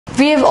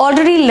We have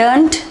already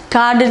learnt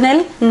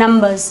cardinal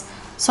numbers.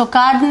 So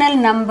cardinal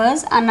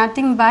numbers are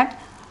nothing but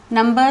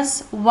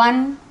numbers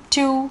 1,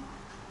 2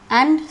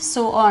 and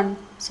so on.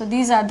 So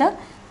these are the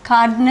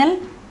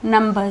cardinal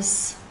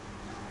numbers.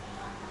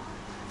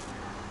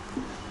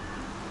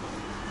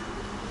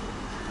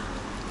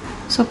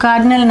 So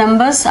cardinal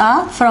numbers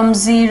are from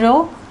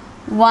 0,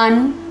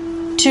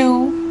 1,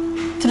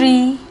 2,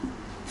 3,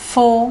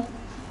 4,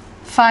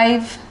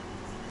 5,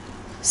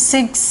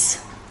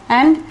 6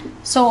 and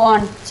so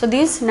on. So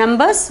these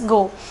numbers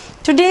go.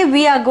 Today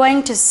we are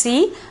going to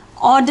see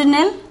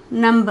ordinal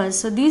numbers.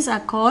 So these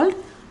are called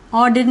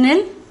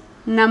ordinal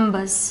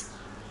numbers.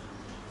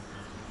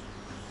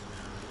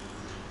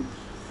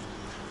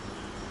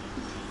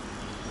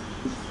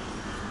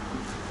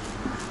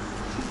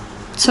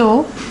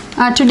 So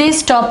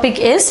today's topic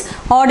is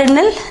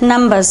ordinal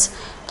numbers.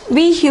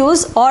 We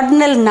use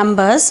ordinal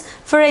numbers,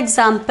 for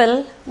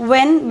example,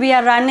 when we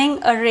are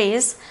running a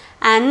race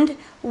and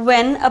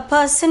when a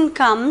person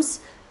comes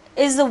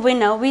is the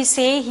winner, we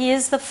say he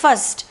is the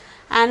first,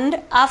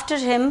 and after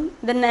him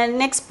the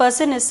next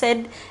person is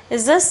said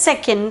is the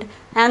second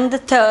and the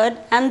third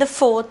and the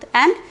fourth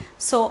and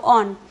so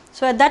on.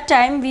 So at that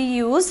time we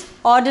use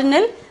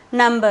ordinal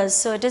numbers.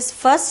 So it is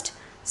first,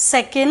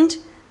 second,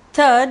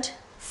 third,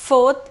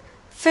 fourth,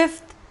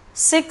 fifth,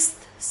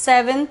 sixth,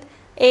 seventh,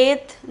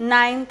 eighth,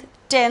 ninth,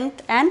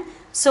 10th and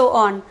so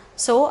on.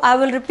 So I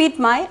will repeat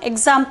my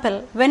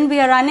example. When we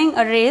are running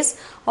a race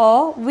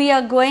or we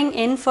are going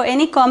in for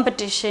any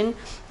competition,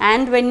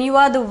 and when you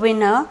are the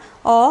winner,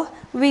 or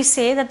we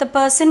say that the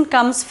person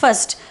comes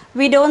first,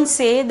 we don't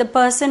say the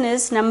person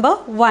is number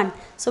 1.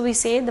 So we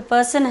say the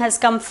person has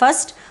come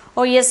first,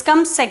 or he has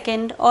come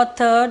second or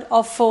third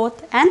or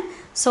fourth and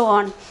so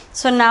on.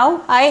 So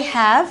now I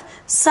have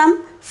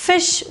some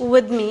fish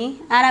with me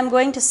and I am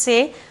going to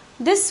say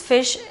this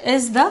fish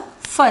is the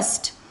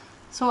first.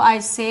 So I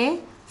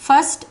say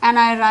first and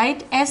I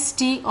write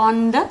ST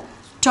on the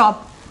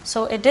top.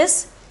 So it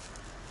is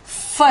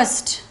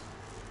first.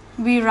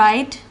 We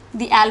write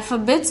the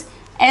alphabets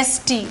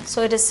ST.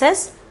 So it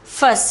says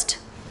first.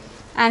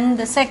 And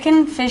the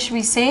second fish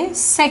we say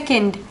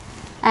second.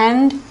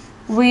 And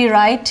we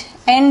write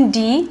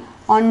ND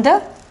on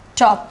the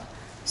top.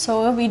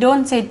 So we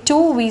don't say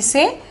 2, we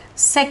say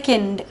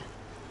second.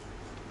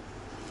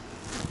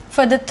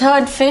 For the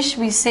third fish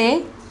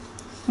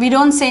we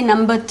don't say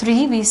number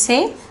 3, we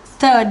say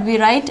third. We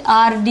write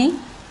RD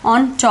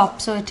on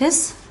top. So it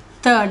is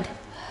third.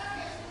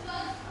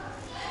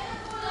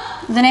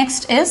 The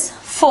next is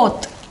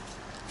fourth.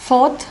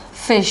 Fourth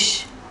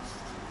fish.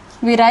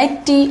 We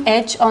write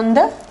TH on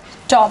the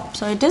top.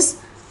 So it is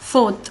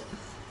fourth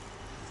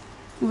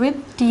with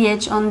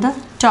TH on the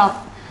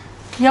top.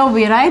 Here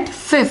we write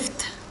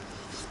fifth.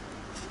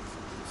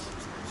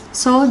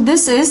 So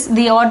this is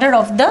the order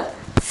of the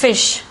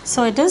fish.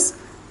 So it is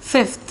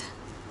fifth.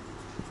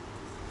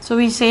 So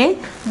we say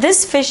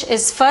this fish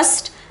is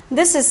first,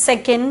 this is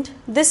second,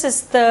 this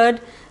is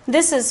third,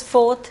 this is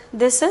fourth,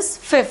 this is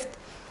fifth.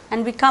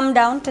 And we come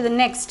down to the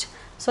next.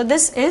 So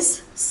this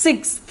is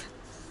sixth.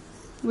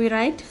 We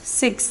write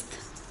sixth.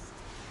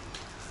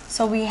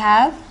 So we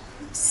have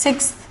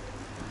sixth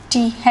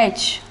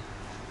TH.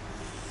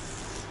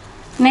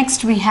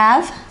 Next we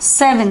have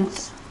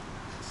seventh.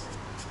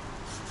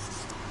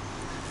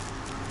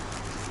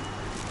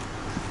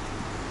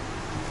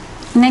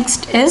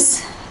 Next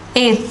is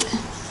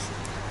eighth.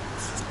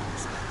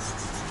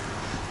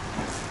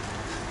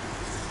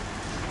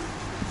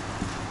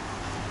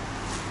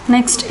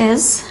 Next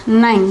is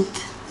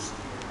ninth.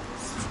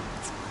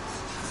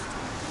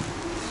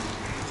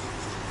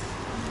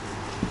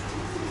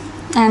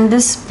 And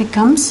this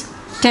becomes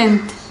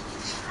 10th.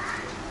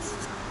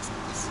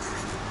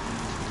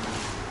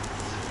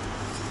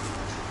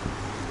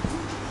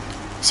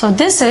 So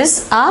this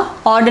is our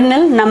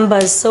ordinal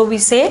numbers. So we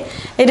say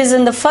it is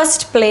in the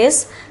first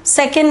place,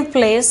 second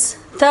place,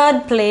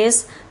 third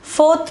place,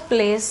 fourth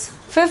place,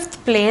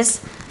 fifth place,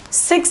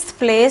 sixth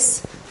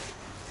place,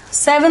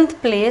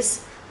 seventh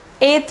place,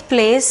 8th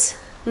place,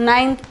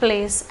 9th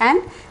place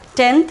and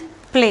 10th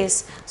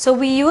place. So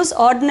we use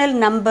ordinal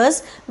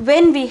numbers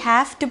when we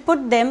have to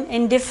put them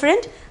in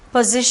different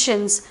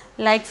positions.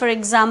 Like for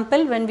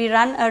example, when we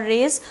run a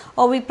race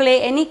or we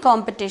play any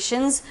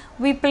competitions,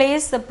 we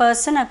place the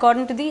person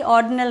according to the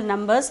ordinal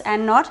numbers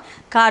and not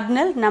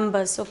cardinal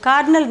numbers. So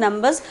cardinal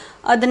numbers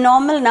are the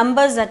normal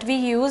numbers that we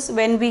use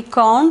when we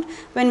count,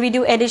 when we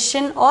do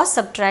addition or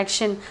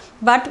subtraction.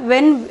 But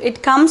when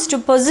it comes to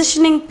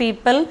positioning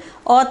people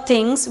or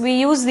things, we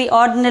use the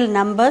ordinal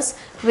numbers,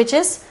 which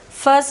is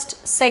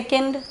first,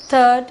 second,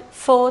 third,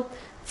 fourth,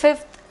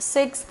 fifth,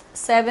 sixth,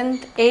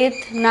 seventh,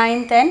 8th,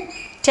 9th and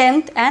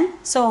 10th and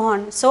so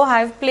on. So I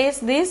have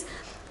placed these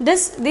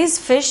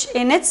fish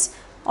in its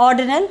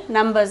ordinal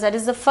numbers, that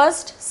is the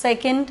first,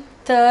 second,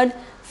 third,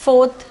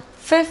 fourth,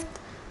 fifth,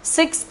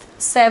 sixth,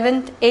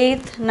 seventh,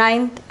 8th,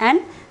 9th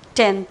and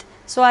 10th.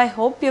 So I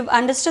hope you have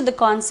understood the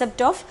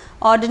concept of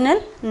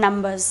ordinal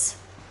numbers.